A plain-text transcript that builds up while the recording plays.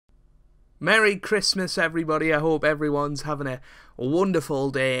Merry Christmas, everybody. I hope everyone's having a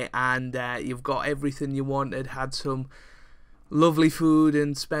wonderful day and you've got everything you wanted, had some lovely food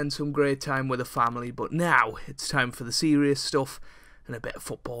and spent some great time with the family. But now it's time for the serious stuff and a bit of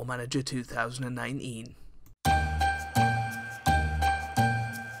Football Manager 2019.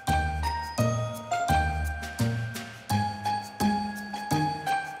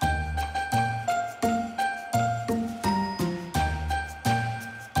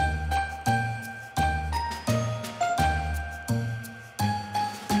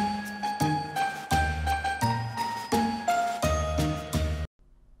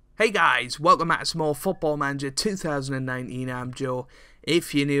 Hey guys, welcome back to some more Football Manager 2019. I'm Joe.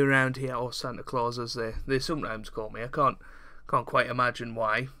 If you're new around here, or Santa Claus as they sometimes call me, I can't quite imagine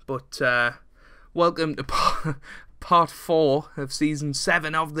why. But welcome to part 4 of season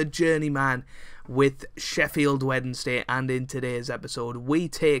 7 of the Journeyman with Sheffield Wednesday. And in today's episode, we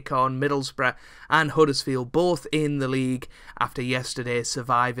take on Middlesbrough and Huddersfield, both in the league after yesterday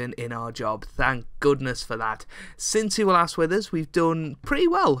surviving in our job. Thank goodness for that. Since you were last with us, we've done pretty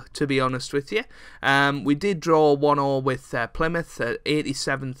well, to be honest with you. We did draw 1-1 with Plymouth at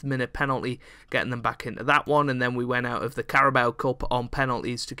 87th minute penalty, getting them back into that one, and then we went out of the Carabao Cup on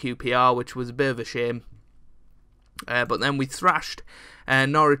penalties to QPR, which was a bit of a shame. But then we thrashed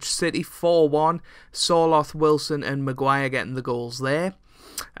Norwich City 4-1, Sorloth, Wilson and Maguire getting the goals there.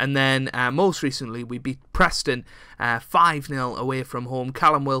 And then most recently we beat Preston 5-0 away from home.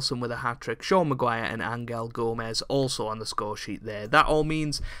 Callum Wilson with a hat-trick, Sean Maguire and Angel Gomez also on the score sheet there. That all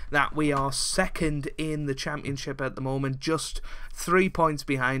means that we are second in the Championship at the moment, just 3 points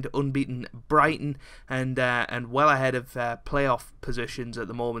behind unbeaten Brighton and well ahead of playoff positions at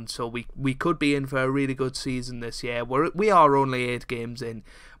the moment. So we could be in for a really good season this year. We are only 8 games in,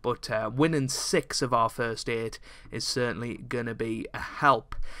 but winning 6 of our first 8 is certainly going to be a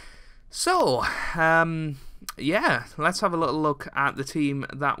help. So, yeah, let's have a little look at the team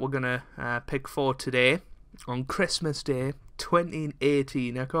that we're going to pick for today on Christmas Day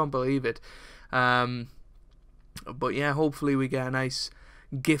 2018. I can't believe it. But yeah, hopefully we get a nice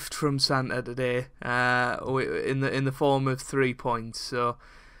gift from Santa today in the form of 3 points. So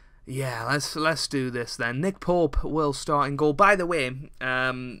yeah, let's do this then. Nick Pope will start in goal. By the way,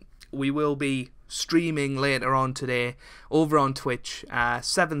 we will be streaming later on today over on Twitch,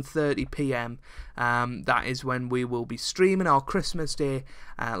 7:30 PM. That is when we will be streaming our Christmas Day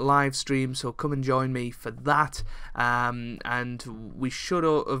live stream, so come and join me for that. And we should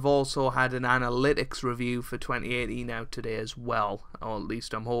have also had an analytics review for 2018 out today as well, or at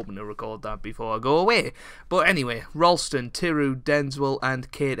least I'm hoping to record that before I go away. But anyway, Ralston, Tiru, Denswell and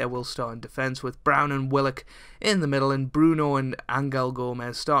Keita will start in defence, with Brown and Willock in the middle, and Bruno and Angel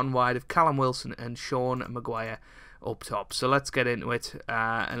Gomez starting wide of Callum Wilson and Sean Maguire up top. So let's get into it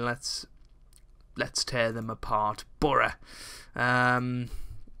and let's tear them apart. Borough.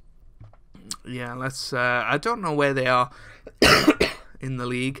 Yeah, let's I don't know where they are in the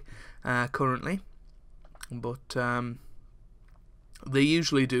league currently, but they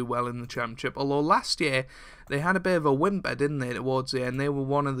usually do well in the Championship, although last year they had a bit of a whimper, didn't they, towards the end. They were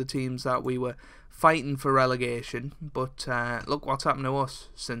one of the teams that we were fighting for relegation, but look what's happened to us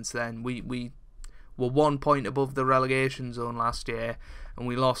since then. We were 1 point above the relegation zone last year, and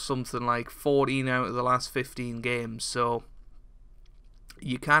we lost something like 14 out of the last 15 games, so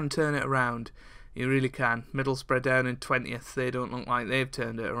you can turn it around. You really can. Middlesbrough down in 20th. They don't look like they've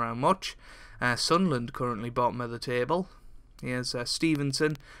turned it around much. Sunderland currently bottom of the table. Here's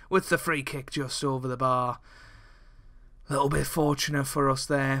Stevenson with the free kick just over the bar. A little bit fortunate for us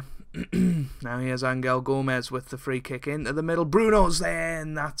there. Now here's Angel Gomez with the free kick into the middle. Bruno's there,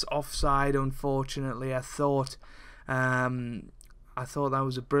 and that's offside, unfortunately. I thought that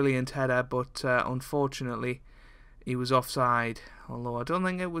was a brilliant header, but unfortunately he was offside. Although I don't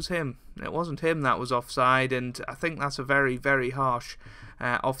think it was him. It wasn't him that was offside, and I think that's a very, very harsh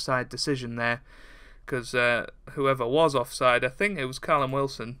offside decision there, because whoever was offside, I think it was Callum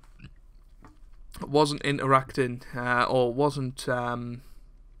Wilson, wasn't interacting or wasn't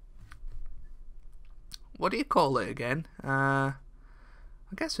what do you call it again? I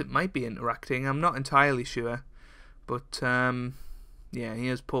guess it might be interacting. I'm not entirely sure. But, yeah,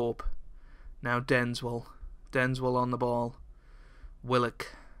 here's Pope. Now Denswell. Denswell on the ball.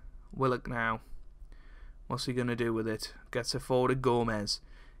 Willock. Willock now. What's he going to do with it? Gets it forward to Gomez.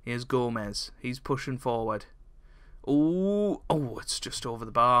 Here's Gomez. He's pushing forward. Ooh. Oh, it's just over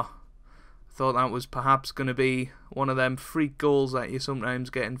the bar. I thought that was perhaps going to be one of them freak goals that you sometimes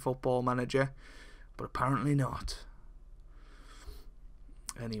get in Football Manager. But apparently not.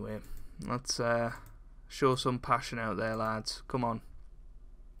 Anyway, let's show some passion out there, lads. Come on.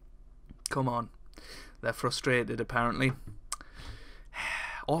 Come on. They're frustrated, apparently.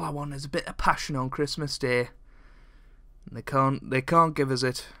 All I want is a bit of passion on Christmas Day. They can't give us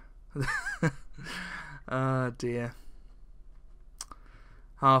it. Oh dear.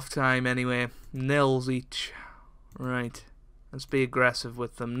 Half time anyway. 0 each. Right. Let's be aggressive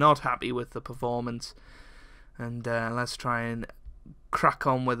with them. Not happy with the performance. And let's try and crack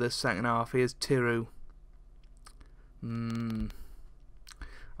on with the second half. Here's Tiru.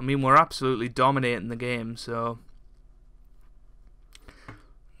 I mean, we're absolutely dominating the game, so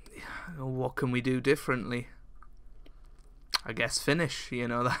what can we do differently? I guess finish, you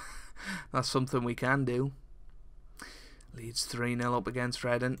know, that's something we can do. Leeds 3-0 up against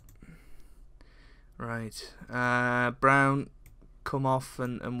Reading. Right. Brown, come off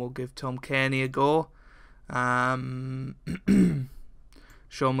and we'll give Tom Kearney a go. Sean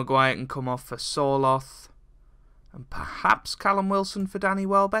Maguire can come off for Sorloth. And perhaps Callum Wilson for Danny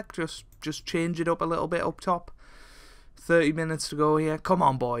Welbeck. Just change it up a little bit up top. 30 minutes to go here. Come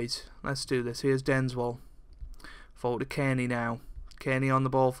on, boys. Let's do this. Here's Denswell. Forward to Kearney now. Kearney on the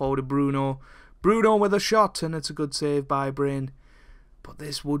ball. Forward to Bruno. Bruno with a shot. And it's a good save by Brain. But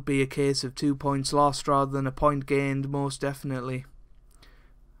this would be a case of 2 points lost rather than a point gained, most definitely.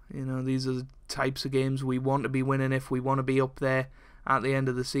 You know, these are the types of games we want to be winning if we want to be up there at the end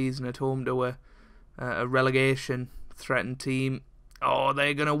of the season at home to a relegation threatened team. Oh,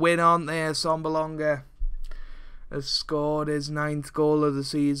 they're going to win, aren't they? Sombalonga has scored his 9th goal of the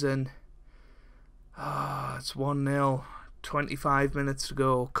season. Ah, it's 1-0. 25 minutes to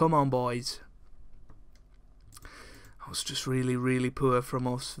go. Come on, boys. That was just really, really poor from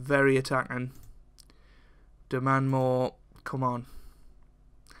us. Very attacking. Demand more. Come on.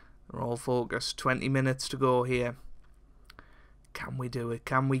 They're all focused. 20 minutes to go here. Can we do it?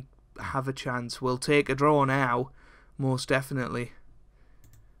 Can we have a chance? We'll take a draw now. Most definitely.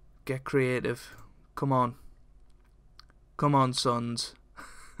 Get creative. Come on. Come on, Sons.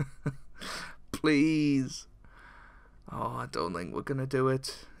 Please. Oh, I don't think we're going to do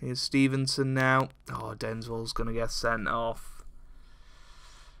it. Here's Stevenson now. Oh, Denswell's going to get sent off.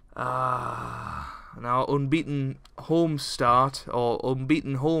 Now unbeaten home start, or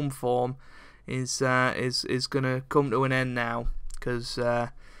unbeaten home form, is going to come to an end now. Because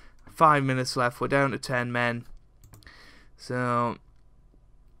 5 minutes left. We're down to 10 men. So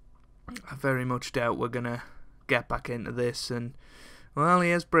I very much doubt we're going to get back into this. And, well,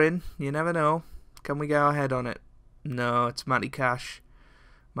 here's Bryn. You never know. Can we go ahead on it? No, it's Matty Cash.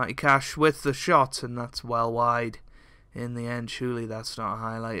 Matty Cash with the shot, and that's well wide in the end. Surely that's not a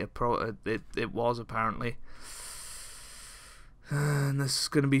highlight. It was, apparently. And this is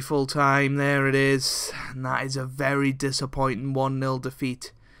going to be full time. There it is. And that is a very disappointing 1-0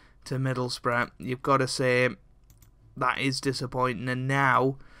 defeat to Middlesbrough. You've got to say that is disappointing. And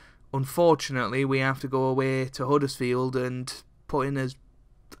now, unfortunately, we have to go away to Huddersfield and put in a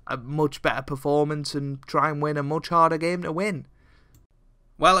much better performance and try and win a much harder game to win.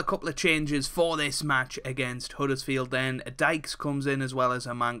 Well, a couple of changes for this match against Huddersfield then. Dykes comes in as well as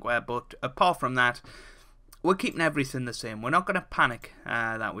Amankwa, but apart from that, we're keeping everything the same. We're not going to panic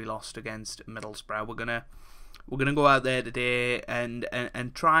that we lost against Middlesbrough. We're gonna go out there today and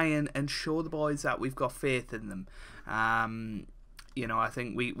try and show the boys that we've got faith in them. You know, I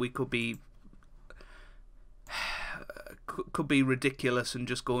think we could be ridiculous and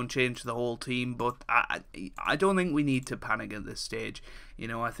just go and change the whole team, but I don't think we need to panic at this stage. You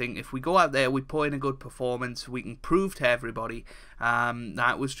know, I think if we go out there, we put in a good performance, we can prove to everybody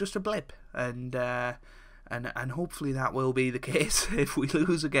that was just a blip, and hopefully that will be the case. If we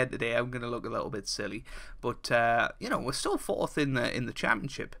lose again today, I'm going to look a little bit silly, but you know, we're still 4th in the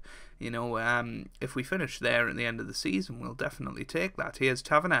championship. You know, if we finish there at the end of the season, we'll definitely take that. Here's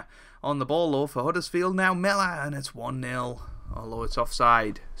Taverner on the ball, though, for Huddersfield. Now Miller, and it's 1-0, although it's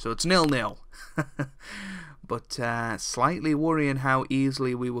offside, so it's 0-0. But slightly worrying how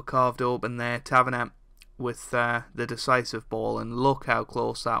easily we were carved open there. Taverner with the decisive ball, and look how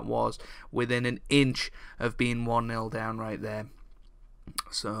close that was, within an inch of being 1-0 down right there.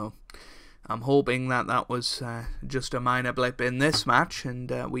 So I'm hoping that was just a minor blip in this match, and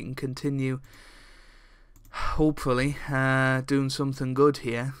we can continue, hopefully, doing something good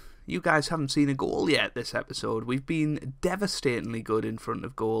here. You guys haven't seen a goal yet this episode. We've been devastatingly good in front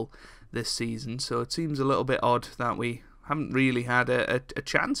of goal this season, so it seems a little bit odd that we haven't really had a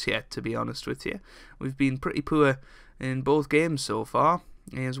chance yet, to be honest with you. We've been pretty poor in both games so far.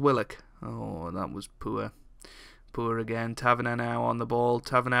 Here's Willock. Oh, that was poor. Poor again. Taverner now on the ball.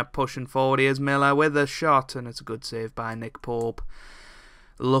 Taverner pushing forward. Here's Miller with a shot, and it's a good save by Nick Pope.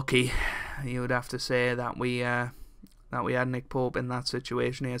 Lucky, you would have to say, that we that we had Nick Pope in that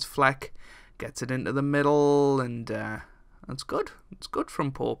situation. Here's Fleck, gets it into the middle, and that's good. It's good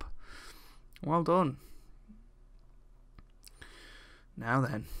from Pope. Well done. Now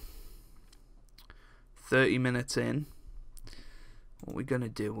then, 30 minutes in. What are we going to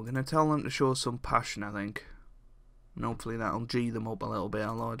do? We're going to tell them to show some passion, I think. And hopefully that'll G them up a little bit,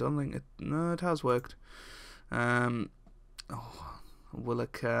 although I don't think it... No, it has worked.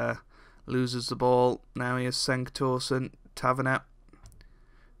 Willock loses the ball. Now he has Sanktorsen. Taverner.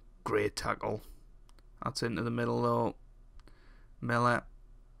 Great tackle. That's into the middle, though. Miller.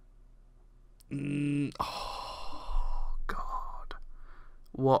 Oh, God.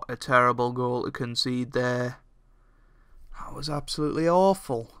 What a terrible goal to concede there. That was absolutely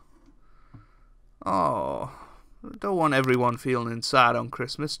awful. Oh... I don't want everyone feeling sad on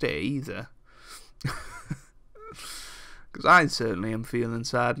Christmas Day either. Because I certainly am feeling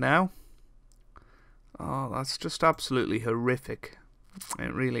sad now. Oh, that's just absolutely horrific.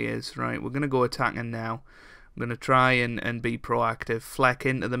 It really is. Right, we're going to go attacking now. I'm going to try and be proactive. Fleck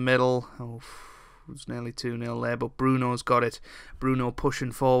into the middle. Oh, it was nearly 2-0 there, but Bruno's got it. Bruno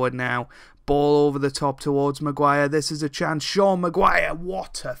pushing forward now. Ball over the top towards Maguire. This is a chance. Sean Maguire,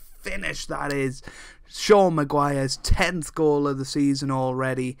 what a finish that is. Sean Maguire's 10th goal of the season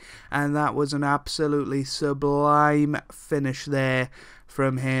already, and that was an absolutely sublime finish there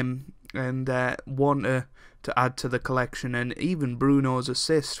from him, and one to add to the collection. And even Bruno's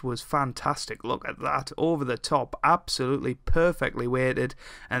assist was fantastic. Look at that, over the top, absolutely perfectly weighted,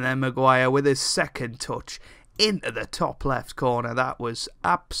 and then Maguire with his second touch into the top left corner. That was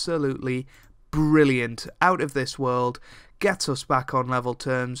absolutely brilliant, out of this world. Gets us back on level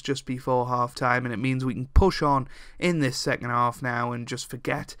terms just before half time, and it means we can push on in this second half now and just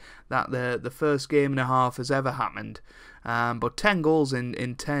forget that the first game and a half has ever happened. But 10 goals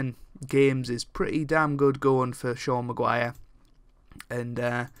in 10 games is pretty damn good going for Sean Maguire, and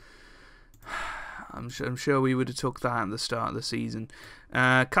I'm sure we would have took that at the start of the season.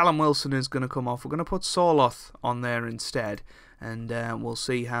 Callum Wilson is going to come off. We're going to put Sorloth on there instead, and we'll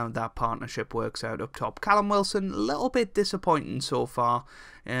see how that partnership works out up top. Callum Wilson, a little bit disappointing so far.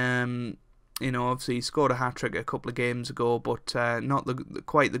 You know, obviously he scored a hat-trick a couple of games ago, but not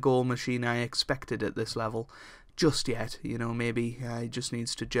quite the goal machine I expected at this level just yet. You know, maybe he just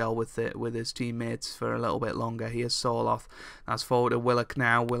needs to gel with his teammates for a little bit longer. Here's Sorloth. That's forward to Willock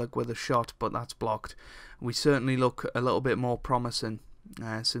now. Willock with a shot, but that's blocked. We certainly look a little bit more promising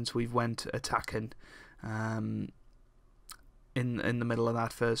since we've went attacking in the middle of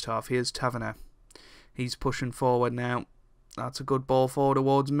that first half. Here's Taverner. He's pushing forward now. That's a good ball forward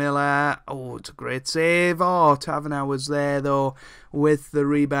towards Miller. Oh, it's a great save. Oh, Taverner was there, though, with the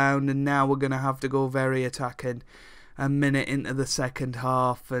rebound, and now we're going to have to go very attacking. A minute into the second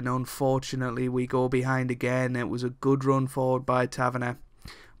half, and unfortunately we go behind again. It was a good run forward by Taverner.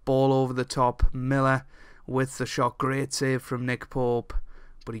 Ball over the top. Miller with the shot. Great save from Nick Pope,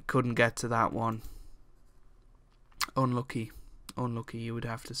 but he couldn't get to that one. Unlucky, you would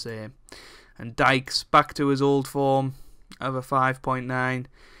have to say. And Dykes back to his old form of a 5.9.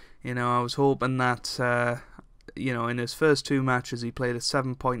 You know, I was hoping that you know, in his first two matches he played a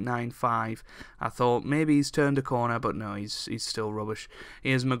 7.95. I thought maybe he's turned a corner, but no, he's still rubbish.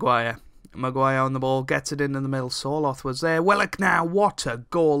 Here's Maguire. Maguire on the ball, gets it into the middle. Sorloth was there. Willock now. What a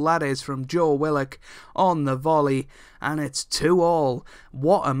goal that is from Joe Willock on the volley, and it's 2-2.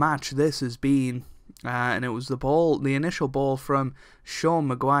 What a match this has been. And it was the initial ball from Sean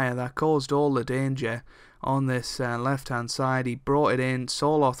Maguire that caused all the danger on this left-hand side. He brought it in.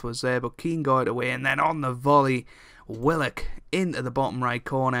 Sorloth was there, but Keane got it away. And then on the volley, Willock into the bottom right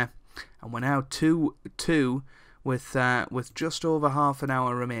corner. And we're now 2-2 with just over half an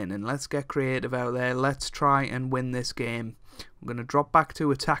hour remaining. Let's get creative out there. Let's try and win this game. We're going to drop back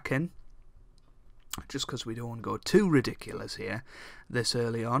to attacking, just because we don't want to go too ridiculous here this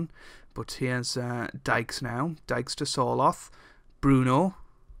early on. But here's Dykes now. Dykes to Sorloth. Bruno.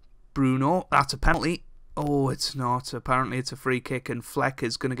 That's a penalty. Oh, it's not. Apparently it's a free kick, and Fleck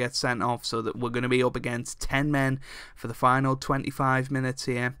is going to get sent off, so that we're going to be up against 10 men for the final 25 minutes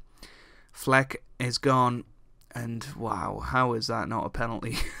here. Fleck is gone, and wow, how is that not a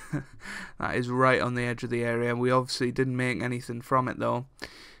penalty? That is right on the edge of the area. We obviously didn't make anything from it, though.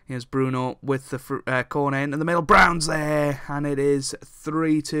 Here's Bruno with the corner into the middle. Brown's there, and it is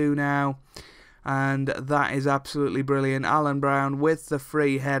 3-2 now. And that is absolutely brilliant. Alan Brown with the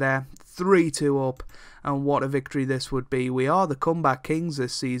free header. 3-2 up. And what a victory this would be. We are the comeback kings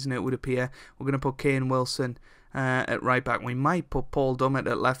this season, it would appear. We're going to put Kane Wilson at right back. We might put Paul Dummett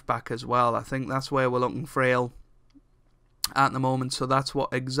at left back as well. I think that's where we're looking frail. at the moment, so that's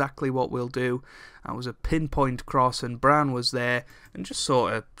exactly what we'll do. That was a pinpoint cross, and Brown was there and just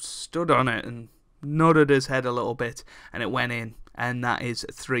sort of stood on it and nodded his head a little bit, and it went in, and that is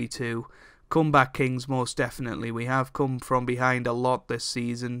 3-2. Comeback kings, most definitely. We have come from behind a lot this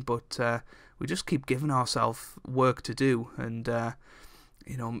season, but we just keep giving ourselves work to do, and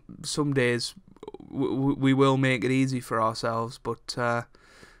you know, some days we will make it easy for ourselves, but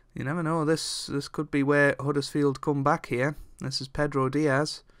you never know. This could be where Huddersfield come back here. This is Pedro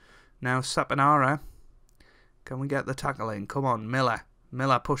Diaz. Now Saponara. Can we get the tackle in? Come on, Miller.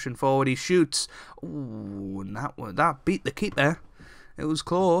 Miller pushing forward. He shoots. Ooh, and that beat the keeper. It was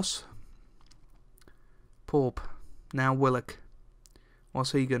close. Pope. Now Willock.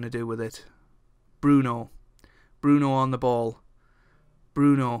 What's he going to do with it? Bruno. Bruno on the ball.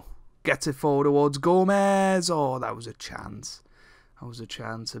 Bruno gets it forward towards Gomez. Oh, that was a chance. That was a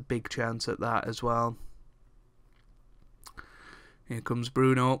chance. A big chance at that as well. Here comes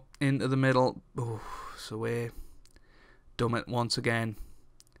Bruno into the middle. Oh, it's away. Dumb it once again.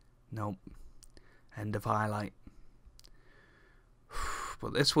 Nope. End of highlight.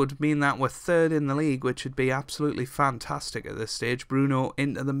 But this would mean that we're third in the league, which would be absolutely fantastic at this stage. Bruno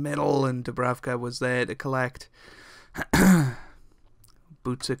into the middle, and Dubravka was there to collect.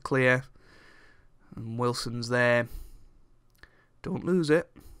 Boots it clear. And Wilson's there. Don't lose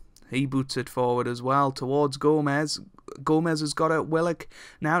it. He boots it forward as well towards Gomez. Gomez has got it. Willock.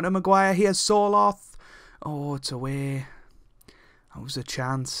 Now to Maguire. Here's Soloth. Oh, it's away. That was a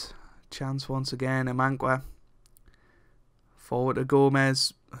chance. Chance once again. Amankwa. Forward to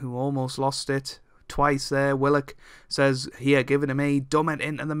Gomez, who almost lost it. Twice there. Willock says, here, give it to me. Dumb it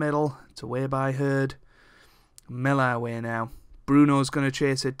into the middle. It's away by Hurd. Miller away now. Bruno's going to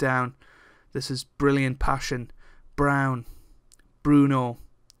chase it down. This is brilliant passion. Brown. Bruno.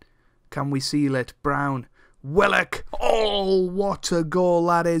 Can we seal it? Brown. Willock. Oh, what a goal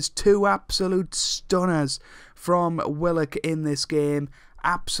that is. Two absolute stunners from Willock in this game.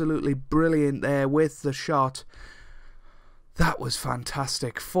 Absolutely brilliant there with the shot. That was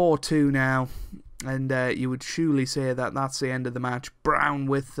fantastic. 4-2 now. And you would surely say that that's the end of the match. Brown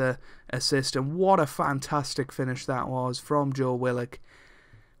with the assist. And what a fantastic finish that was from Joe Willock.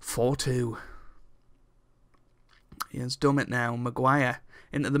 4-2. He has done it now. Maguire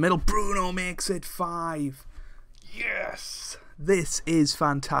into the middle. Bruno makes it 5. Yes! This is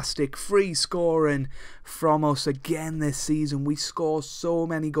fantastic. Free scoring from us again this season. We score so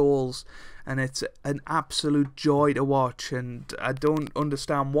many goals, and it's an absolute joy to watch. And I don't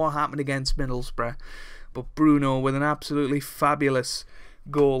understand what happened against Middlesbrough, but Bruno with an absolutely fabulous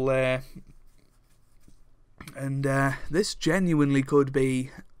goal there. And this genuinely could be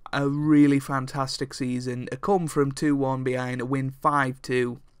a really fantastic season. A come from 2-1 behind, a win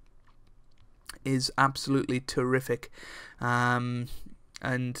 5-2 is absolutely terrific. And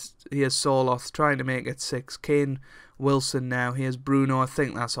here's Soloth trying to make it 6. Kane, Wilson now. Here's Bruno. I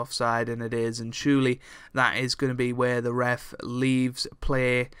think that's offside, and it is. And surely that is going to be where the ref leaves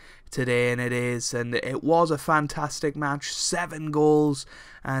play today, and it is. And it was a fantastic match. 7 goals,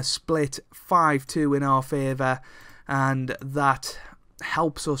 split 5-2 in our favour, and that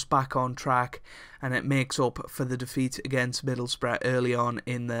helps us back on track, and it makes up for the defeat against Middlesbrough early on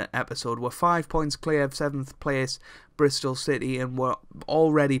in the episode. We're 5 points clear of 7th place Bristol City, and we're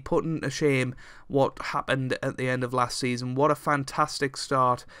already putting to shame what happened at the end of last season. What a fantastic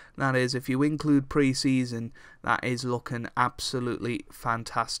start that is. If you include pre-season, that is looking absolutely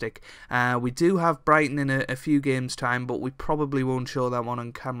fantastic. We do have Brighton in a few games time, but we probably won't show that one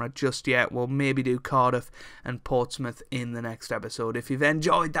on camera just yet. We'll maybe do Cardiff and Portsmouth in the next episode. If you've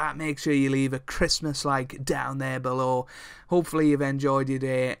enjoyed that, make sure you leave a Christmas like down there below. Hopefully you've enjoyed your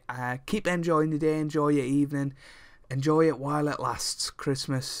day. Keep enjoying your day, enjoy your evening. Enjoy it while it lasts.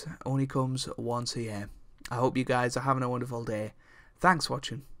 Christmas only comes once a year. I hope you guys are having a wonderful day. Thanks for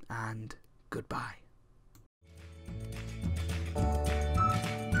watching, and goodbye.